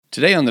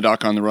Today on the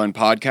Doc on the Run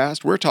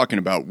podcast, we're talking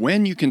about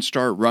when you can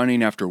start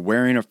running after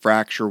wearing a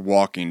fracture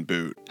walking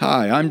boot.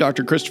 Hi, I'm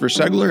Dr. Christopher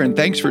Segler, and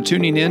thanks for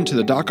tuning in to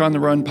the Doc on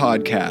the Run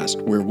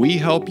podcast, where we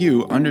help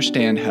you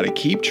understand how to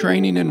keep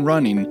training and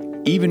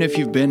running even if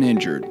you've been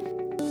injured.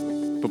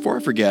 Before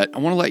I forget, I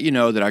want to let you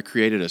know that I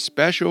created a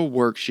special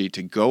worksheet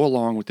to go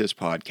along with this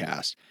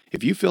podcast.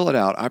 If you fill it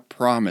out, I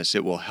promise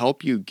it will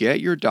help you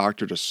get your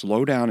doctor to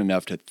slow down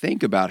enough to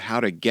think about how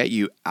to get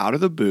you out of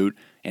the boot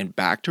and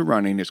back to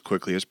running as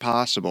quickly as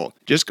possible.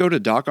 Just go to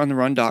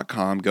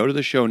docontherun.com, go to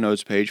the show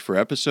notes page for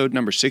episode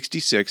number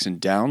 66,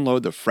 and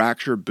download the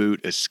Fracture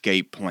Boot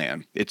Escape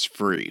Plan. It's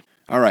free.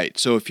 All right,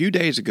 so a few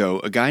days ago,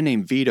 a guy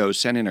named Vito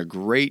sent in a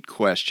great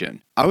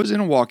question. I was in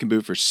a walking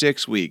boot for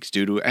 6 weeks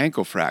due to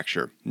ankle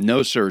fracture.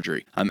 No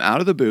surgery. I'm out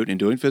of the boot and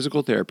doing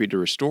physical therapy to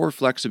restore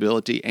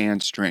flexibility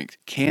and strength.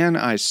 Can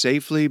I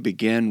safely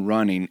begin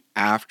running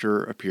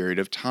after a period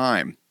of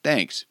time?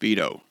 Thanks,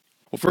 Vito.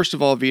 Well, first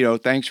of all, Vito,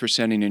 thanks for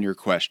sending in your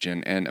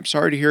question, and I'm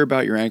sorry to hear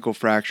about your ankle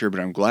fracture,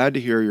 but I'm glad to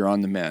hear you're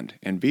on the mend.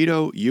 And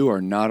Vito, you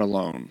are not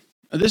alone.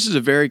 This is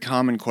a very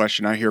common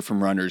question I hear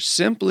from runners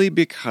simply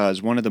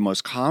because one of the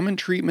most common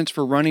treatments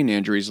for running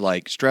injuries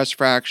like stress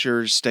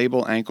fractures,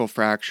 stable ankle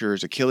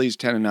fractures, Achilles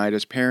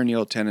tendonitis,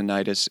 peroneal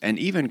tendonitis, and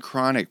even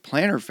chronic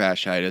plantar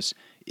fasciitis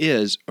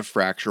is a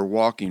fracture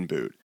walking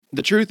boot.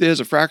 The truth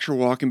is, a fracture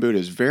walking boot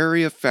is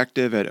very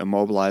effective at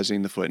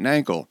immobilizing the foot and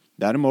ankle.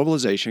 That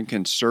immobilization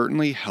can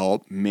certainly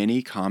help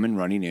many common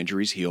running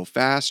injuries heal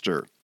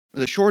faster.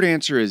 The short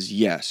answer is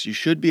yes, you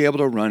should be able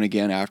to run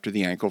again after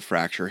the ankle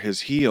fracture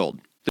has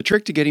healed. The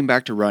trick to getting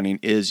back to running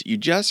is you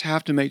just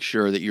have to make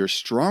sure that you're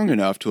strong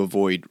enough to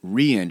avoid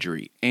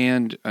re-injury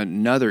and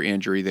another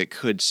injury that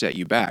could set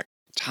you back.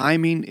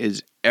 Timing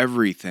is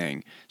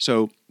everything.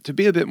 So to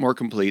be a bit more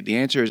complete, the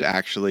answer is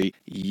actually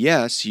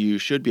yes, you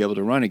should be able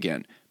to run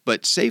again.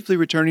 But safely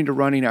returning to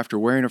running after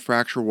wearing a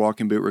fracture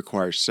walking boot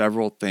requires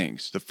several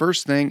things. The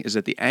first thing is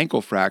that the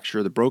ankle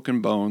fracture, the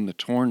broken bone, the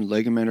torn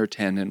ligament or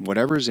tendon,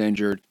 whatever is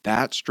injured,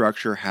 that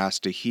structure has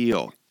to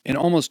heal. In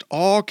almost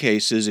all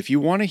cases, if you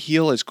want to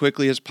heal as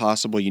quickly as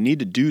possible, you need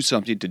to do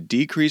something to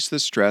decrease the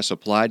stress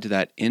applied to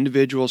that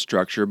individual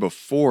structure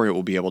before it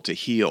will be able to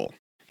heal.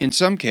 In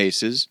some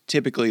cases,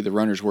 typically the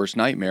runner's worst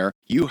nightmare,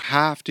 you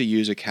have to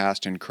use a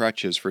cast and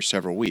crutches for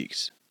several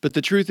weeks. But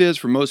the truth is,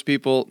 for most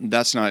people,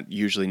 that's not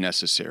usually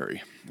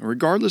necessary.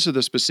 Regardless of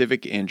the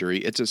specific injury,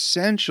 it's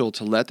essential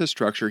to let the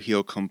structure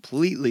heal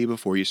completely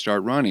before you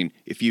start running.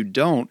 If you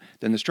don't,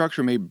 then the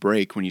structure may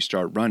break when you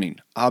start running.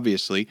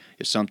 Obviously,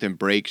 if something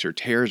breaks or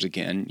tears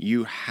again,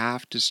 you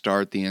have to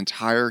start the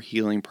entire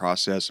healing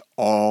process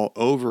all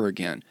over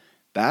again.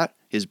 That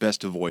is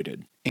best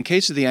avoided. In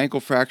case of the ankle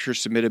fracture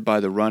submitted by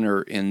the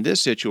runner in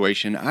this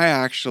situation, I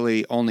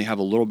actually only have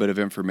a little bit of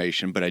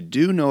information, but I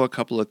do know a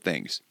couple of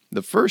things.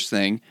 The first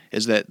thing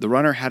is that the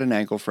runner had an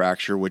ankle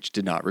fracture which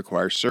did not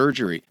require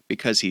surgery.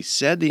 Because he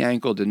said the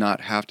ankle did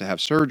not have to have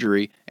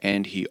surgery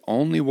and he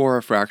only wore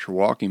a fracture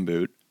walking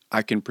boot,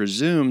 I can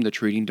presume the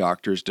treating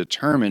doctors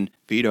determined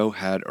Vito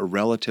had a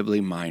relatively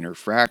minor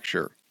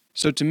fracture.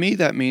 So to me,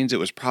 that means it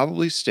was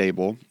probably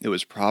stable, it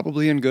was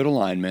probably in good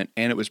alignment,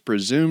 and it was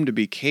presumed to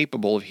be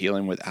capable of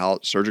healing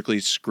without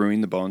surgically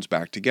screwing the bones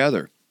back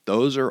together.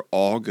 Those are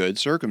all good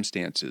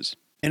circumstances.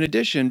 In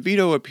addition,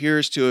 Vito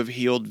appears to have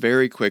healed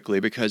very quickly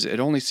because at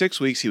only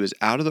 6 weeks he was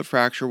out of the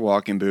fracture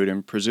walking boot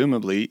and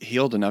presumably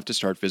healed enough to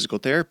start physical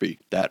therapy.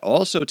 That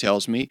also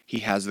tells me he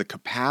has the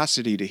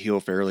capacity to heal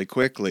fairly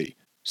quickly.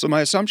 So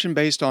my assumption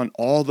based on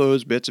all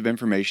those bits of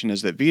information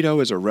is that Vito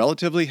is a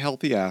relatively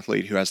healthy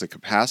athlete who has the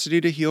capacity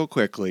to heal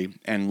quickly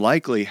and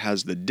likely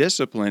has the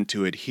discipline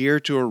to adhere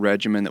to a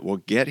regimen that will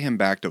get him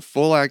back to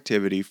full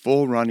activity,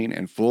 full running,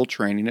 and full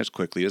training as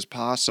quickly as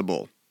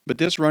possible. But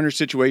this runner's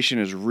situation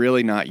is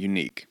really not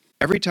unique.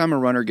 Every time a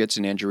runner gets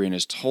an injury and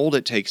is told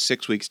it takes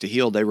 6 weeks to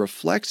heal, they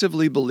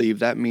reflexively believe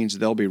that means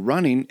they'll be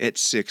running at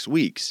 6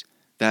 weeks.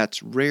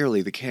 That's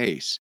rarely the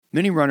case.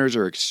 Many runners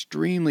are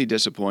extremely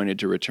disappointed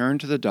to return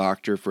to the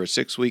doctor for a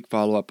 6-week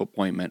follow-up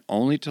appointment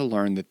only to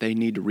learn that they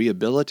need to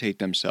rehabilitate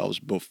themselves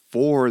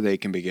before they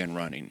can begin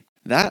running.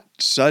 That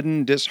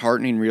sudden,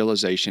 disheartening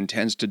realization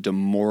tends to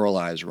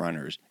demoralize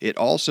runners. It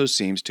also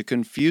seems to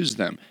confuse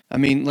them. I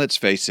mean, let's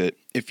face it,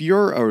 if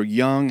you're a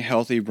young,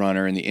 healthy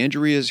runner and the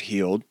injury is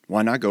healed,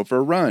 why not go for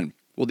a run?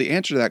 Well, the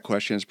answer to that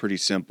question is pretty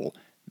simple.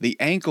 The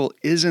ankle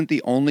isn't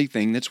the only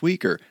thing that's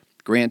weaker.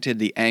 Granted,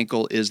 the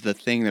ankle is the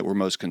thing that we're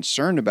most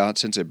concerned about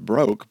since it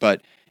broke,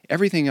 but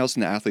everything else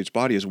in the athlete's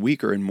body is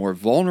weaker and more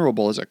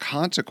vulnerable as a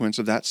consequence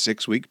of that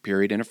 6-week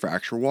period in a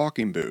fracture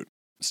walking boot.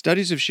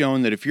 Studies have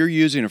shown that if you're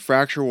using a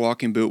fracture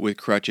walking boot with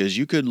crutches,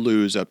 you could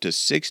lose up to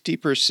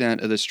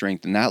 60% of the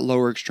strength in that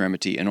lower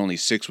extremity in only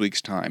 6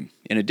 weeks' time.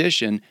 In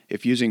addition,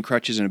 if using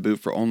crutches in a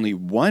boot for only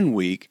 1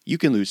 week, you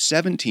can lose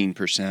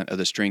 17% of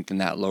the strength in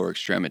that lower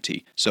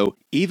extremity. So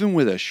even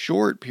with a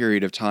short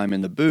period of time in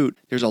the boot,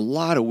 there's a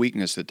lot of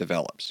weakness that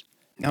develops.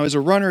 Now, as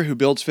a runner who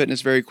builds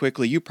fitness very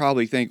quickly, you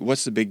probably think,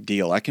 what's the big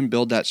deal? I can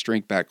build that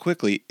strength back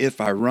quickly if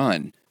I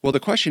run. Well,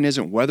 the question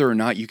isn't whether or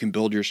not you can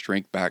build your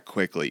strength back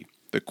quickly.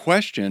 The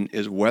question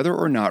is whether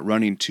or not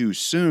running too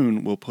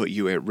soon will put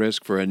you at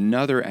risk for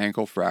another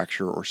ankle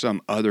fracture or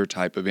some other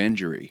type of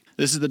injury.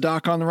 This is the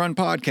Doc on the Run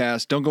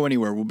podcast. Don't go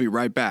anywhere. We'll be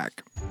right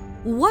back.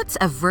 What's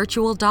a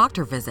virtual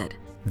doctor visit?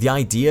 The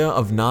idea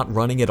of not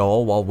running at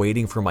all while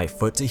waiting for my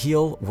foot to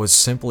heal was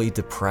simply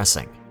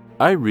depressing.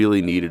 I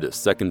really needed a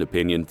second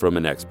opinion from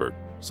an expert,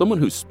 someone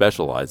who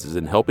specializes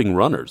in helping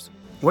runners.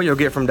 What you'll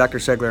get from Dr.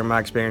 Segler, in my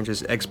experience,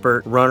 is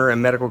expert runner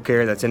and medical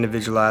care that's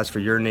individualized for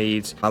your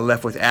needs. I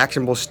left with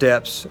actionable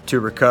steps to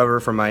recover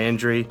from my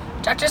injury.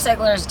 Dr.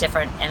 Segler is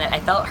different, and I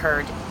felt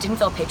heard, didn't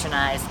feel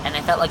patronized, and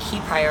I felt like he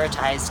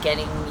prioritized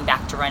getting me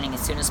back to running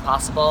as soon as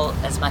possible,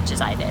 as much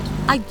as I did.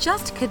 I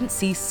just couldn't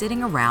see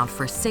sitting around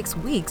for 6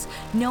 weeks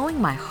knowing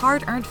my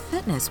hard-earned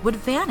fitness would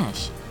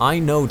vanish. I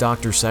know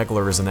Dr.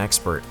 Segler is an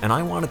expert, and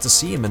I wanted to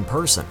see him in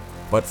person.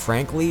 But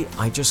frankly,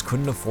 I just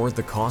couldn't afford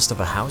the cost of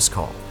a house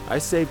call. I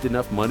saved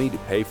enough money to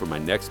pay for my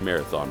next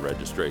marathon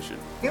registration.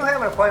 You'll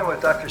have an appointment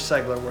with Dr.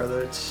 Segler,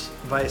 whether it's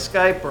via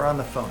Skype or on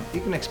the phone.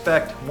 You can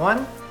expect,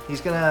 1,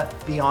 he's going to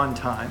be on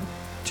time.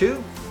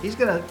 2, he's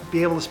going to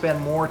be able to spend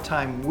more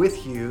time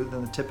with you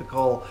than the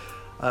typical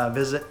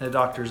visit in a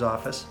doctor's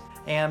office.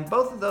 And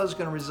both of those are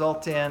going to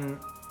result in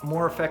a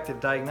more effective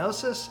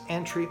diagnosis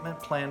and treatment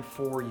plan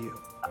for you.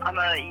 I'm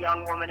a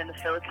young woman in the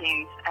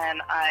Philippines,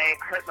 and I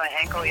hurt my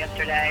ankle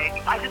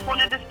yesterday. I just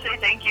wanted to say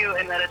thank you,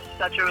 and that it's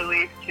such a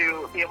relief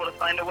to be able to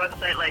find a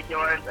website like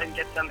yours and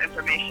get some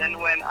information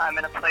when I'm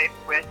in a place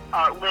with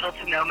little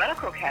to no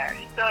medical care.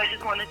 So I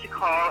just wanted to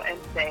call and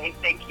say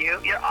thank you.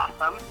 You're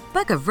awesome.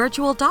 Book a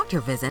virtual doctor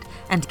visit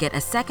and get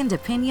a second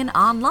opinion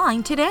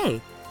online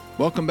today.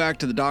 Welcome back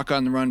to the Doc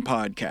on the Run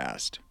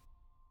podcast.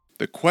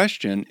 The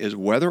question is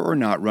whether or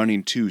not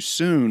running too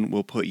soon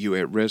will put you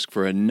at risk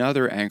for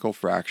another ankle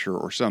fracture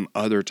or some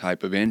other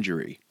type of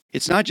injury.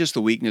 It's not just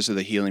the weakness of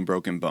the healing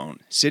broken bone.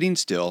 Sitting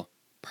still,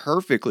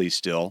 perfectly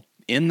still,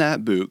 in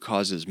that boot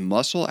causes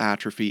muscle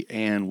atrophy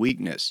and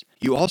weakness.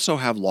 You also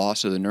have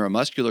loss of the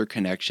neuromuscular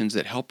connections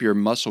that help your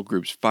muscle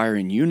groups fire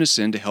in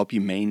unison to help you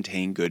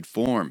maintain good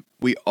form.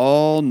 We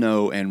all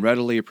know and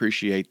readily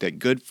appreciate that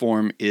good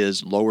form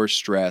is lower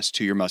stress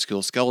to your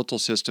musculoskeletal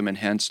system and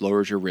hence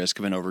lowers your risk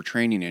of an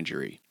overtraining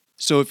injury.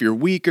 So if you're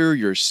weaker,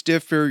 you're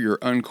stiffer, you're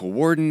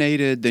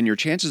uncoordinated, then your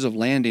chances of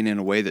landing in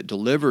a way that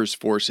delivers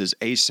forces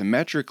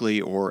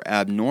asymmetrically or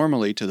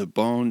abnormally to the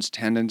bones,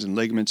 tendons, and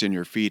ligaments in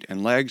your feet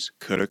and legs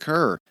could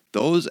occur.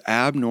 Those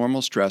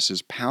abnormal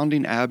stresses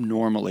pounding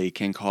abnormally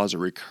can cause a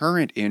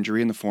recurrent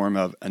injury in the form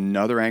of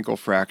another ankle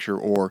fracture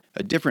or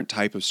a different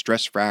type of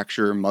stress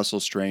fracture,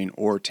 muscle strain,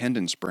 or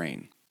tendon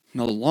sprain.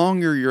 Now, the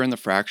longer you're in the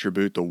fracture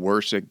boot, the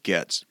worse it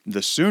gets.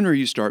 The sooner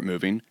you start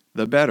moving,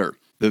 the better.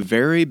 The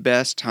very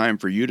best time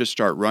for you to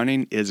start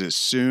running is as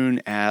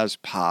soon as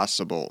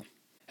possible.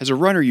 As a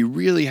runner, you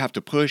really have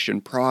to push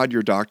and prod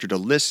your doctor to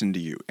listen to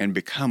you and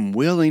become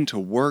willing to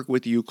work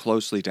with you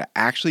closely to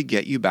actually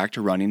get you back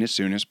to running as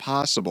soon as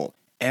possible.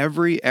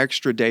 Every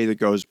extra day that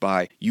goes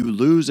by, you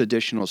lose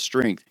additional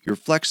strength, your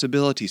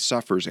flexibility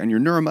suffers, and your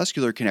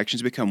neuromuscular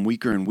connections become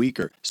weaker and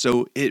weaker.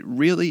 So it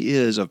really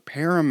is of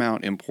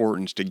paramount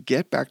importance to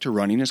get back to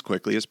running as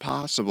quickly as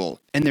possible.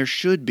 And there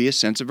should be a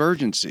sense of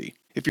urgency.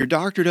 If your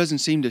doctor doesn't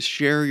seem to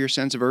share your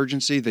sense of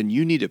urgency, then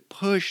you need to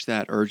push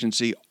that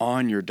urgency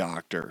on your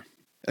doctor.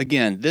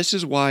 Again, this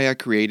is why I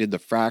created the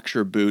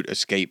Fracture Boot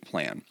Escape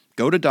Plan.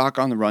 Go to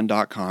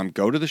docontherun.com,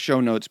 go to the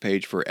show notes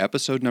page for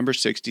episode number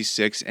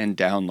 66 and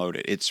download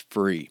it. It's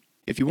free.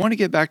 If you want to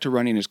get back to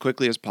running as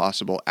quickly as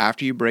possible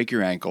after you break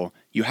your ankle,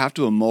 you have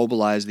to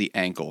immobilize the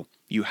ankle.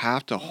 You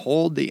have to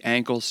hold the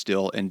ankle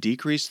still and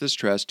decrease the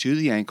stress to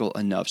the ankle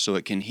enough so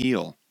it can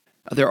heal.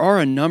 There are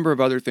a number of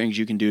other things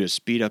you can do to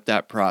speed up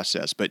that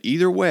process, but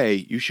either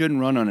way, you shouldn't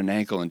run on an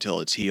ankle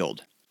until it's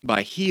healed.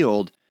 By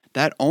healed,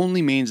 that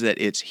only means that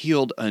it's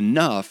healed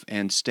enough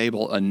and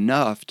stable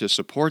enough to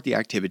support the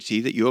activity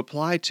that you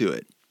apply to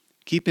it.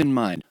 Keep in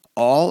mind,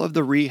 all of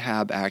the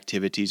rehab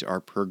activities are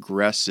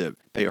progressive.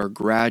 They are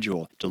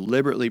gradual,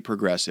 deliberately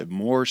progressive,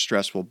 more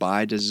stressful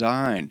by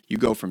design. You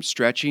go from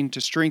stretching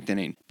to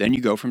strengthening, then you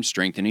go from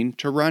strengthening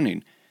to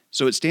running.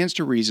 So it stands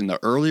to reason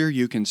the earlier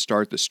you can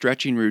start the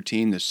stretching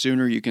routine, the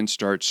sooner you can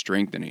start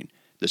strengthening.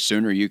 The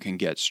sooner you can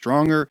get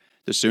stronger,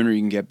 the sooner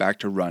you can get back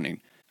to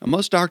running. Now,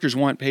 most doctors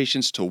want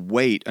patients to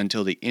wait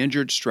until the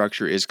injured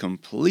structure is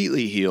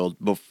completely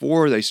healed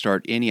before they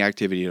start any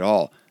activity at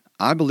all.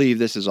 I believe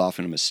this is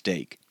often a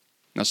mistake.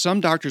 Now, some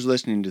doctors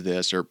listening to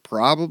this are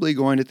probably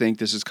going to think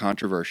this is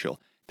controversial.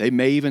 They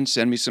may even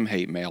send me some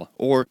hate mail,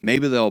 or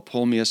maybe they'll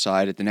pull me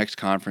aside at the next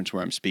conference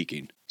where I'm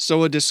speaking.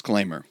 So a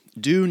disclaimer.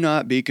 Do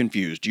not be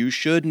confused. You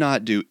should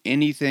not do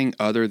anything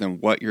other than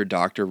what your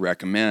doctor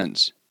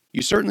recommends.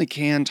 You certainly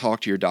can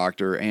talk to your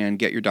doctor and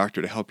get your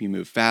doctor to help you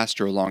move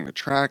faster along the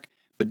track,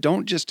 but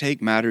don't just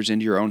take matters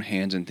into your own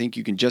hands and think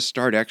you can just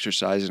start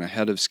exercising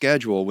ahead of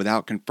schedule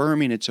without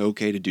confirming it's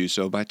okay to do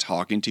so by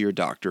talking to your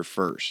doctor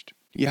first.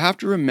 You have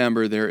to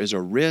remember there is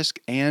a risk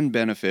and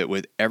benefit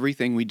with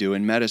everything we do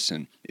in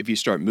medicine. If you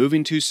start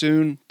moving too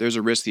soon, there's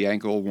a risk the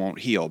ankle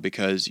won't heal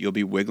because you'll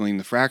be wiggling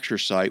the fracture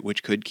site,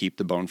 which could keep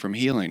the bone from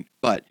healing.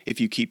 But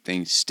if you keep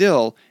things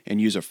still and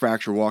use a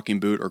fracture walking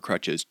boot or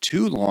crutches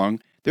too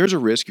long, there's a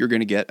risk you're going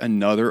to get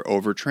another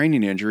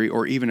overtraining injury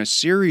or even a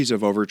series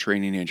of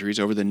overtraining injuries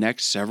over the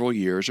next several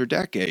years or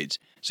decades.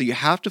 So you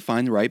have to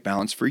find the right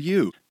balance for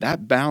you.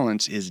 That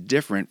balance is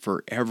different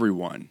for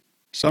everyone.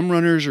 Some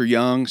runners are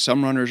young,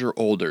 some runners are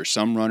older,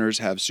 some runners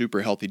have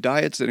super healthy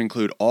diets that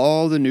include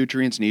all the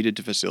nutrients needed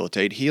to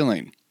facilitate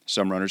healing.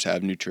 Some runners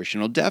have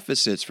nutritional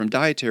deficits from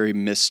dietary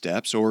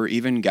missteps or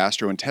even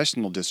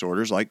gastrointestinal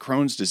disorders like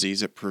Crohn's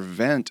disease that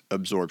prevent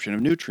absorption of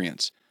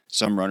nutrients.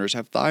 Some runners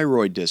have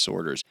thyroid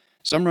disorders.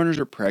 Some runners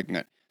are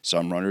pregnant.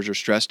 Some runners are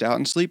stressed out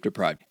and sleep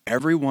deprived.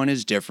 Everyone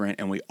is different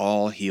and we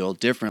all heal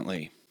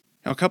differently.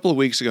 Now, a couple of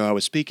weeks ago, I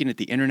was speaking at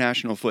the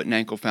International Foot and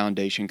Ankle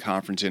Foundation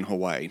Conference in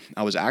Hawaii.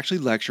 I was actually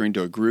lecturing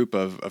to a group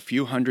of a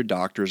few hundred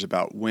doctors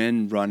about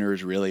when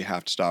runners really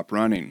have to stop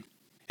running.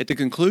 At the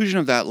conclusion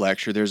of that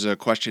lecture, there's a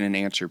question and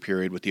answer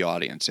period with the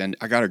audience, and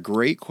I got a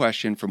great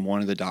question from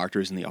one of the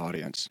doctors in the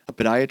audience. A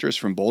podiatrist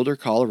from Boulder,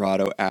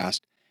 Colorado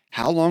asked,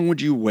 "How long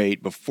would you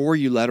wait before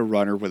you let a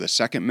runner with a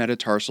second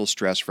metatarsal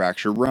stress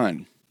fracture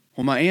run?"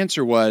 Well, my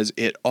answer was,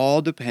 it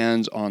all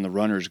depends on the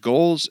runner's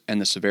goals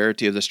and the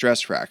severity of the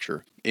stress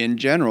fracture. In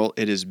general,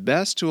 it is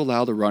best to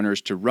allow the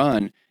runners to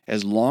run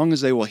as long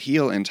as they will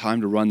heal in time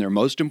to run their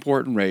most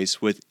important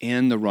race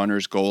within the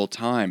runner's goal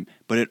time.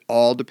 But it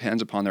all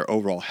depends upon their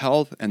overall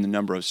health and the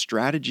number of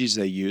strategies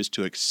they use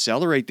to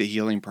accelerate the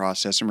healing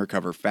process and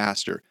recover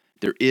faster.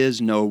 There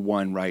is no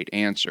one right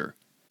answer.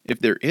 If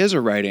there is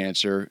a right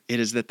answer, it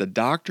is that the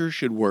doctor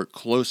should work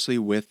closely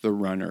with the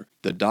runner.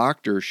 The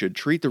doctor should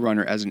treat the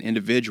runner as an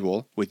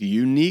individual with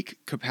unique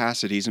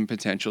capacities and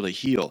potential to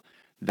heal.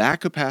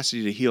 That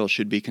capacity to heal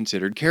should be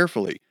considered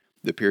carefully.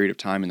 The period of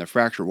time in the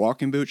fracture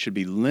walking boot should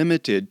be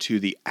limited to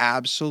the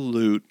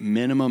absolute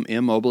minimum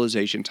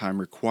immobilization time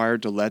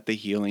required to let the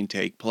healing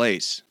take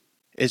place.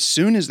 As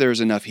soon as there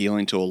is enough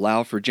healing to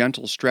allow for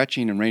gentle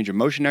stretching and range of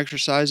motion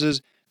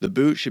exercises, the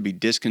boot should be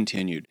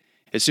discontinued.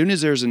 As soon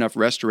as there is enough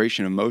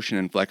restoration of motion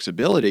and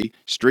flexibility,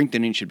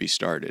 strengthening should be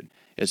started.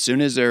 As soon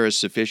as there is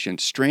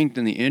sufficient strength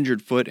in the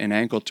injured foot and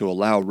ankle to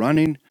allow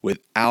running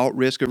without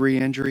risk of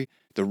re-injury,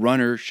 the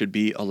runner should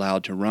be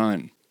allowed to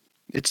run.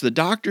 It's the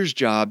doctor's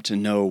job to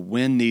know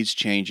when these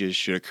changes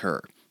should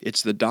occur.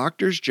 It's the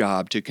doctor's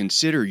job to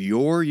consider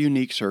your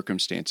unique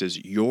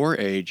circumstances, your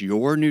age,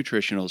 your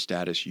nutritional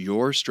status,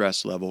 your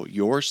stress level,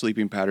 your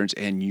sleeping patterns,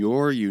 and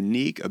your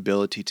unique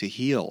ability to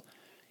heal.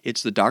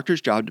 It's the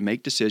doctor's job to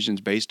make decisions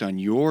based on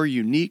your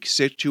unique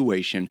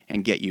situation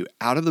and get you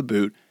out of the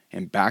boot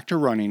and back to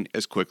running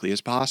as quickly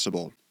as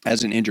possible.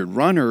 As an injured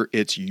runner,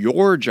 it's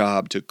your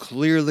job to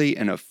clearly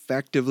and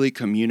effectively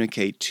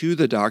communicate to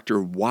the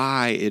doctor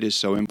why it is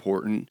so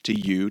important to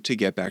you to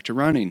get back to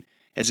running.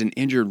 As an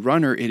injured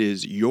runner, it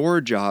is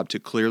your job to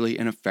clearly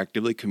and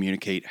effectively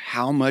communicate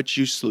how much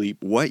you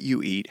sleep, what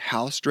you eat,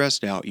 how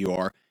stressed out you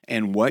are,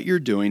 and what you're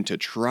doing to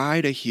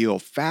try to heal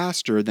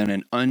faster than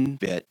an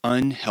unfit,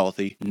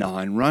 unhealthy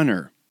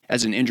non-runner.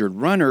 As an injured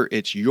runner,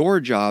 it's your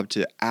job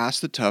to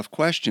ask the tough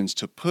questions,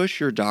 to push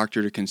your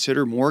doctor to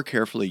consider more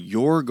carefully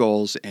your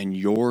goals and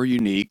your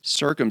unique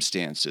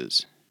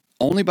circumstances.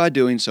 Only by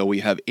doing so will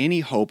you have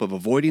any hope of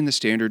avoiding the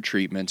standard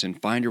treatments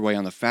and find your way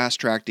on the fast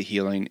track to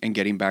healing and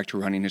getting back to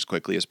running as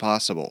quickly as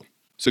possible.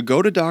 So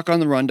go to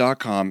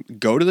DocOnTheRun.com,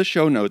 go to the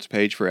show notes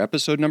page for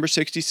episode number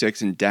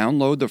 66 and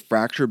download the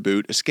Fracture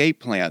Boot Escape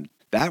Plan.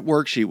 That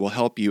worksheet will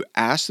help you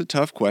ask the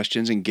tough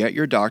questions and get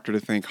your doctor to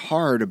think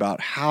hard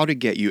about how to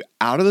get you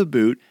out of the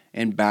boot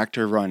and back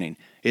to running.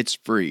 It's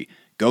free.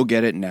 Go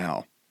get it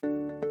now.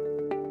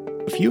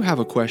 If you have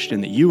a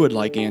question that you would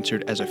like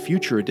answered as a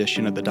future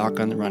edition of the Doc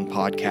on the Run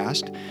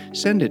podcast,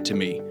 send it to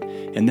me,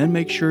 and then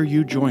make sure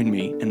you join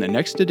me in the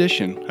next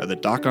edition of the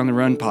Doc on the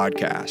Run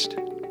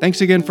podcast.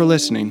 Thanks again for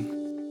listening.